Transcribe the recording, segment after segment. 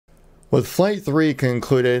With Flight 3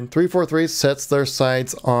 concluded, 343 sets their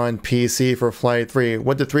sights on PC for Flight 3.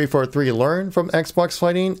 What did 343 learn from Xbox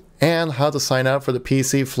flighting and how to sign up for the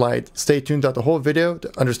PC flight? Stay tuned throughout the whole video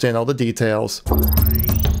to understand all the details.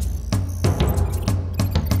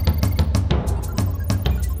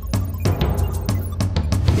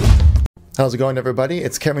 How's it going, everybody?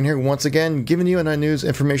 It's Kevin here once again, giving you a news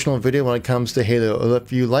informational video when it comes to Halo.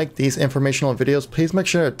 If you like these informational videos, please make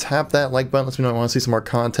sure to tap that like button. Let me know if you want to see some more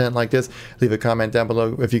content like this. Leave a comment down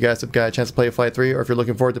below if you guys have got a chance to play Flight 3, or if you're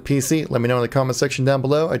looking forward to PC, let me know in the comment section down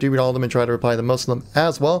below. I do read all of them and try to reply to most of them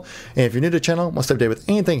as well. And if you're new to the channel, want to stay up to date with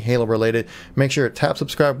anything Halo related, make sure to tap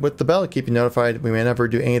subscribe with the bell to keep you notified. We may never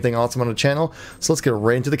do anything awesome on the channel. So let's get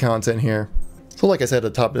right into the content here. So like I said at the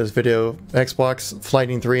top of this video, Xbox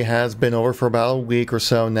Flighting 3 has been over for about a week or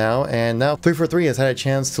so now, and now 343 has had a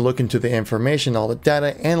chance to look into the information, all the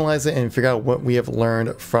data, analyze it, and figure out what we have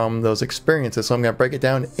learned from those experiences. So I'm going to break it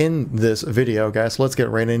down in this video, guys. So let's get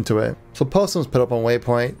right into it. So Postums put up on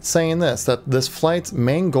Waypoint saying this, that this flight's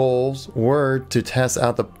main goals were to test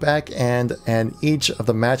out the back end and each of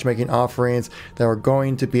the matchmaking offerings that were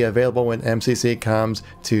going to be available when MCC comes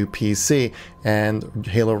to PC, and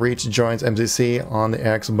Halo Reach joins MCC on the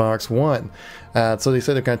Xbox One. So they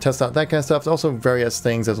said they're going to test out that kind of stuff. Also various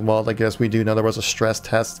things as well. I guess we do know there was a stress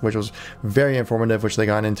test, which was very informative, which they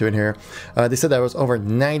got into in here. They said that was over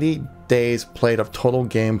 90 days played of total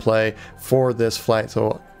gameplay for this flight.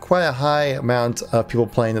 So quite a high amount of people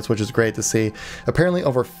playing this, which is great to see. Apparently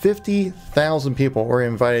over 50,000 people were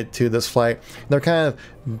invited to this flight. They're kind of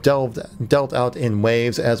dealt out in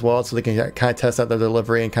waves as well, so they can kind of test out their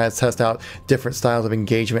delivery and kind of test out different styles of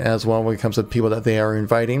engagement as well when it comes to people that they are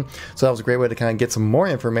inviting. So that was a great way to kind of get some more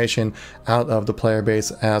information out of the player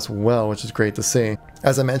base as well, which is great to see.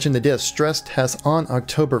 As I mentioned, they did a stress test on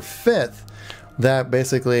October 5th that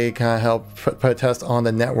basically kind of helped put a test on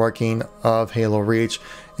the networking of Halo Reach,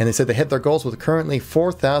 and they said they hit their goals with currently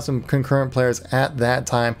 4,000 concurrent players at that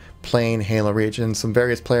time playing Halo Reach, and some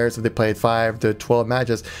various players that they played 5 to 12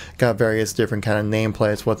 matches got various different kind of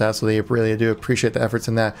nameplates with that, so they really do appreciate the efforts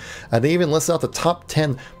in that. They even listed out the top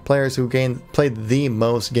 10 players who played the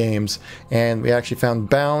most games, and we actually found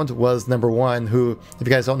Bound was number 1, who, if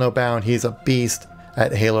you guys don't know Bound, he's a beast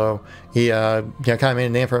at Halo. He kind of made a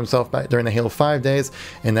name for himself back during the Halo 5 days,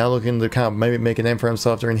 and now looking to kind of maybe make a name for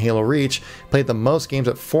himself during Halo Reach. Played the most games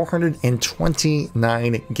at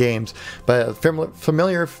 429 games. But a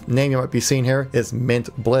familiar name you might be seeing here is Mint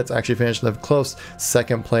Blitz. Actually finished in a close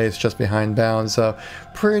second place just behind Bound. So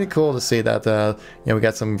pretty cool to see that we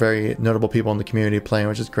got some very notable people in the community playing,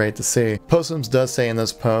 which is great to see. Postums does say in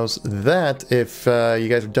this post that if you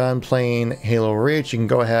guys are done playing Halo Reach, you can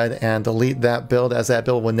go ahead and delete that build, as that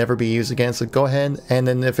build will never be used again. So go ahead, and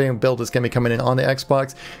then if any build is going to be coming in on the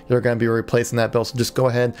Xbox, you're going to be replacing that build. So just go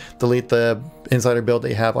ahead, delete the insider build that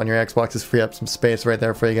you have on your Xbox. Just free up some space right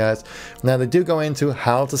there for you guys. Now they do go into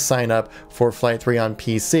how to sign up for Flight 3 on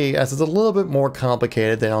PC, as it's a little bit more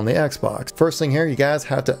complicated than on the Xbox. First thing here, you guys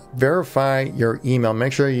have to verify your email.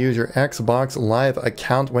 Make sure you use your Xbox Live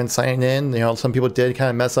account when signing in. You know, some people did kind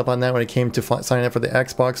of mess up on that when it came to signing up for the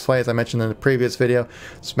Xbox flight, as I mentioned in the previous video.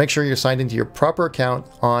 So make sure you're signed into your proper account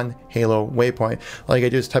on Halo Waypoint. All you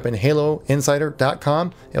gotta do is type in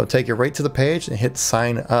haloinsider.com. It'll take you right to the page and hit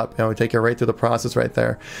sign up. It'll take you right through the process right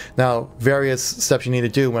there. Now, various steps you need to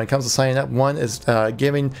do when it comes to signing up. One is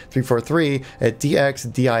giving 343 a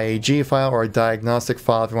DXDIAG file, or a diagnostic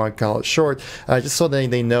file if you want to call it short, just so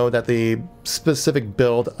they know that the specific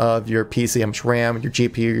build of your PC, how much RAM, your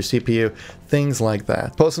GPU, your CPU, things like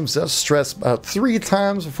that. Postums does stress about 3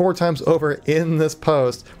 times or 4 times over in this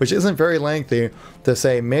post, which isn't very lengthy, to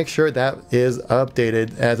say make sure that is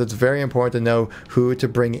updated, as it's very important to know who to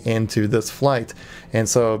bring into this flight. And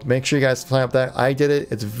so make sure you guys sign up that. I did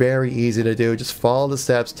it. It's very easy to do. Just follow the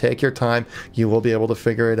steps, take your time, you will be able to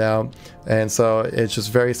figure it out. And so it's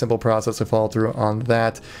just very simple process to follow through on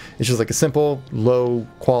that. It's just like a simple low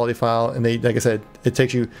quality file, and they, like I said, it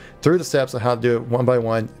takes you through the steps of how to do it one by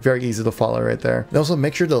one. Very easy to follow right there. And also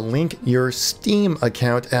make sure to link your Steam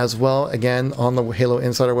account as well. Again, on the Halo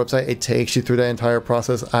Insider website, it takes you through that entire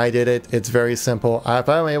process. I did it. It's very simple. If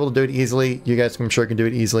I'm able to do it easily, you guys I'm sure can do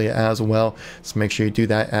it easily as well. So make sure you do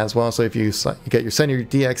that as well. So if you send your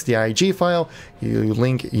DXDIG file, you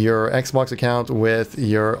link your Xbox account with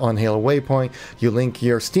your on Halo Waypoint, you link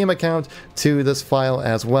your Steam account to this file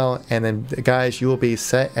as well, and then guys, you will be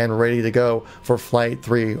set and ready to go for Flight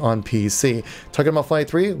 3 on PC. Talking about Flight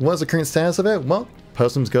 3, what is the current status of it? Well,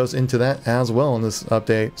 postings goes into that as well in this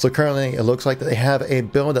update. So currently it looks like they have a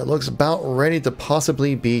build that looks about ready to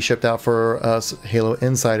possibly be shipped out for us Halo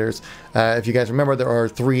insiders. If you guys remember, there are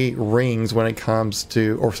 3 rings when it comes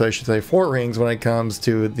to, or so I should say 4 rings when it comes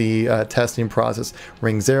to the testing process.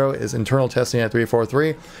 Ring 0 is internal testing at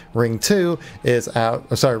 343. Ring 2 is out,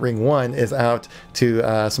 Ring 1 is out to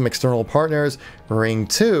some external partners. Ring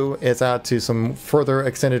 2 is out to some further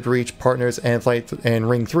extended reach partners, and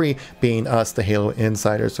Ring 3 being us, the Halo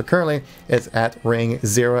insiders. So currently it's at Ring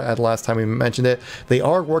 0 at the last time we mentioned it. They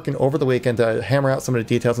are working over the weekend to hammer out some of the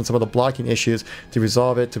details and some of the blocking issues to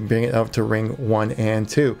resolve it, to bring it up to Ring 1 and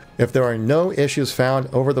 2. If there are no issues found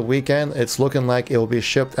over the weekend, it's looking like it will be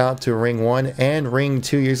shipped out to Ring 1 and Ring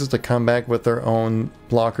 2 users to come back with their own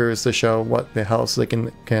blockers to show what the else they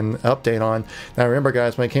can update on. Now remember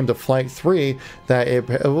guys, when it came to Flight 3, that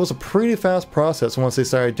it was a pretty fast process once they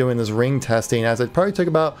started doing this ring testing, as it probably took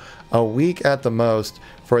about a week at the most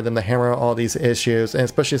for them to hammer out all these issues, and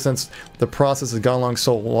especially since the process has gone along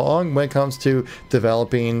so long when it comes to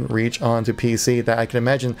developing Reach onto PC, that I can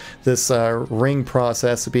imagine this ring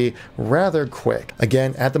process to be rather quick.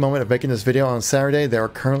 Again, at the moment of making this video on Saturday, there are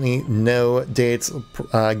currently no dates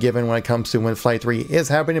given when it comes to when Flight 3 is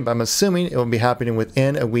happening, but I'm assuming it will be happening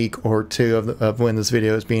within a week or 2 of when this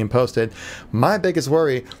video is being posted. My biggest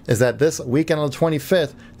worry is that this weekend on the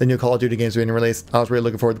 25th, the new Call of Duty games are being released. I was really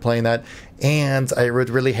looking forward to playing that, and I would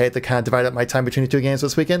really hate to kind of divide up my time between the 2 games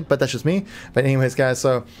this weekend, but that's just me. But anyways guys,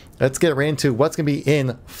 so let's get right into what's going to be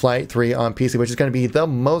in Flight 3 on PC, which is going to be the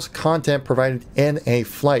most content provided in a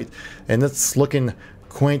flight, and it's looking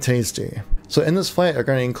quite tasty. So in this flight are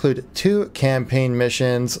going to include 2 campaign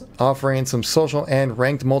missions offering some social and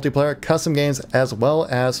ranked multiplayer, custom games, as well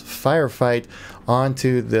as firefight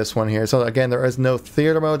onto this one here. So again, there is no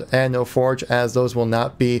theater mode and no forge, as those will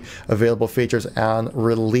not be available features on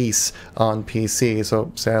release on PC.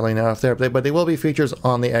 So sadly not there, but they will be features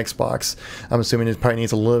on the Xbox. I'm assuming it probably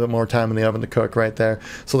needs a little bit more time in the oven to cook right there.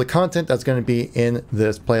 So the content that's going to be in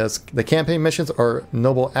this playlist, the campaign missions are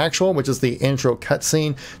Noble Actual, which is the intro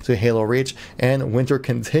cutscene to Halo Reach, and Winter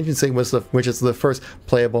Contingency, which is the first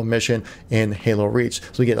playable mission in Halo Reach.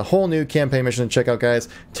 So we get a whole new campaign mission to check out, guys.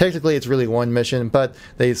 Technically it's really 1 mission, but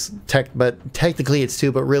technically it's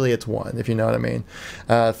 2, but really it's 1, if you know what I mean.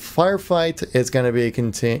 Firefight is going to be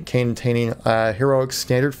containing heroic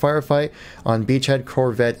standard firefight on Beachhead,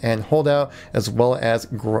 Corvette, and Holdout, as well as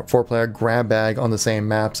 4-player grab bag on the same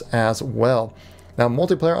maps as well. Now,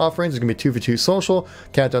 multiplayer offerings, there's going to be 2v2 social,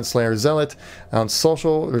 Countdown, Slayer, Zealot. On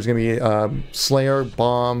social, there's going to be Slayer,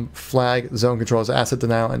 Bomb, Flag, Zone Controls, Asset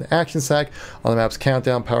Denial, and Action Sack. On the maps,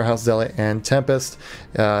 Countdown, Powerhouse, Zealot, and Tempest.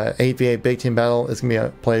 8v8 Big Team Battle is going to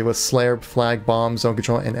be played with Slayer, Flag, Bomb, Zone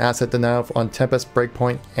Control, and Asset Denial on Tempest,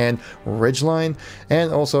 Breakpoint, and Ridgeline.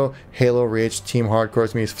 And also, Halo Reach Team Hardcore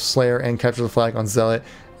is going to be Slayer and Capture the Flag on Zealot,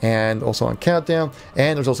 and also on Countdown.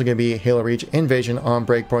 And there's also going to be Halo Reach Invasion on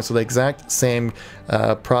Breakpoint, so the exact same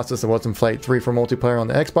process that was in Flight 3 for multiplayer on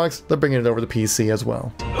the Xbox, they're bringing it over to PC as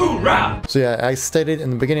well. Hoorah! So yeah, I stated in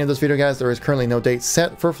the beginning of this video, guys, there is currently no date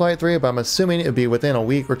set for Flight 3, but I'm assuming it would be within a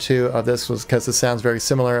week or 2 of this, because this sounds very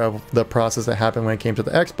similar of the process that happened when it came to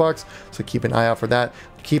the Xbox, so keep an eye out for that.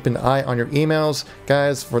 Keep an eye on your emails,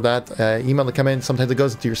 guys, for that email to come in. Sometimes it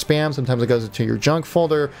goes into your spam, sometimes it goes into your junk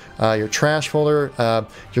folder, your trash folder,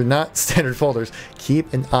 your not standard folders.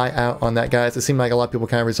 Keep an eye out on that, guys. It seemed like a lot of people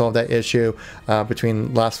kind of resolved that issue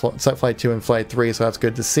between Flight 2 and Flight 3, so that's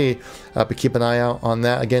good to see. But keep an eye out on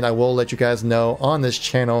that. Again, I will let you guys know on this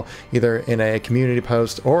channel, either in a community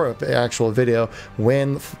post or an actual video,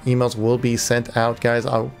 when emails will be sent out, guys.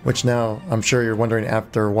 Which now, I'm sure you're wondering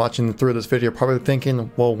after watching through this video, probably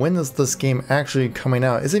thinking, well, when is this game actually coming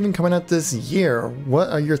out? Is it even coming out this year? What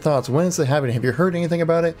are your thoughts? When is it happening? Have you heard anything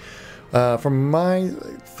about it? From my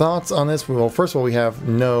thoughts on this, well, first of all, we have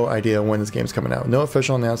no idea when this game's coming out. No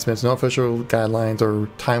official announcements, no official guidelines or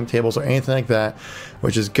timetables or anything like that,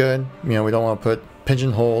 which is good. You know, we don't want to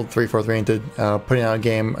pigeonhole 343 into putting out a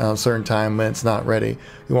game at a certain time when it's not ready.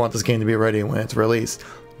 We want this game to be ready when it's released.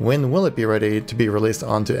 When will it be ready to be released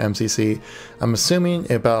onto MCC? I'm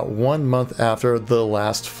assuming about 1 month after the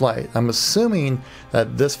last flight. I'm assuming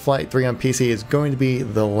that this Flight 3 on PC is going to be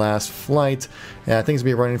the last flight, and I think it's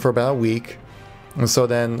going to be running for about a week. And so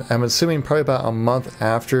then I'm assuming probably about a month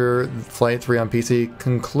after Flight 3 on PC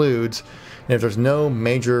concludes, and if there's no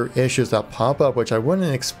major issues that pop up, which I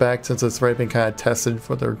wouldn't expect since it's already been kind of tested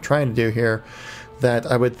for what they're trying to do here, that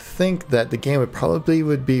I would think that the game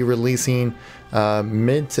would be releasing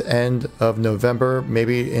mid to end of November,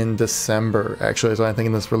 maybe in December, actually. So I'm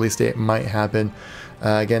thinking this release date might happen.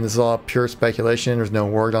 Again, this is all pure speculation. There's no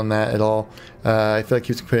word on that at all. I feel like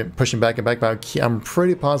he keeps pushing back and back, but I'm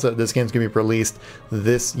pretty positive this game's going to be released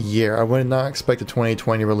this year. I would not expect a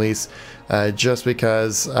 2020 release, just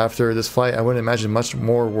because after this flight, I wouldn't imagine much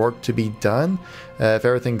more work to be done if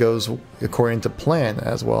everything goes according to plan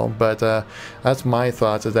as well. But that's my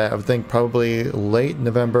thoughts, is that I would think probably late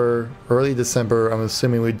November, early December, I'm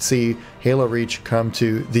assuming we'd see Halo Reach come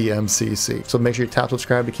to the MCC. So make sure you tap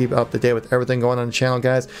subscribe to keep up to date with everything going on the channel,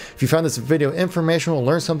 guys. If you found this video informational,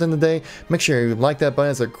 learned something today, make sure you like that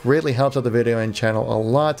button, as it greatly helps out the video and channel a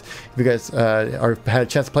lot. If you guys had a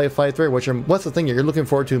chance to play Flight 3, what's the thing you're looking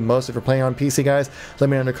forward to most if you're playing on PC, guys?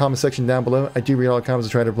 Let me know in the comment section down below. I do read all the comments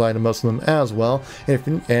and try to reply to most of them as well. And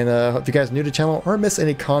if you guys are new to the channel or miss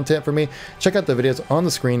any content from me, check out the videos on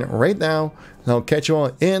the screen right now, and I'll catch you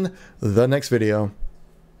all in the next video.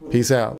 Peace out.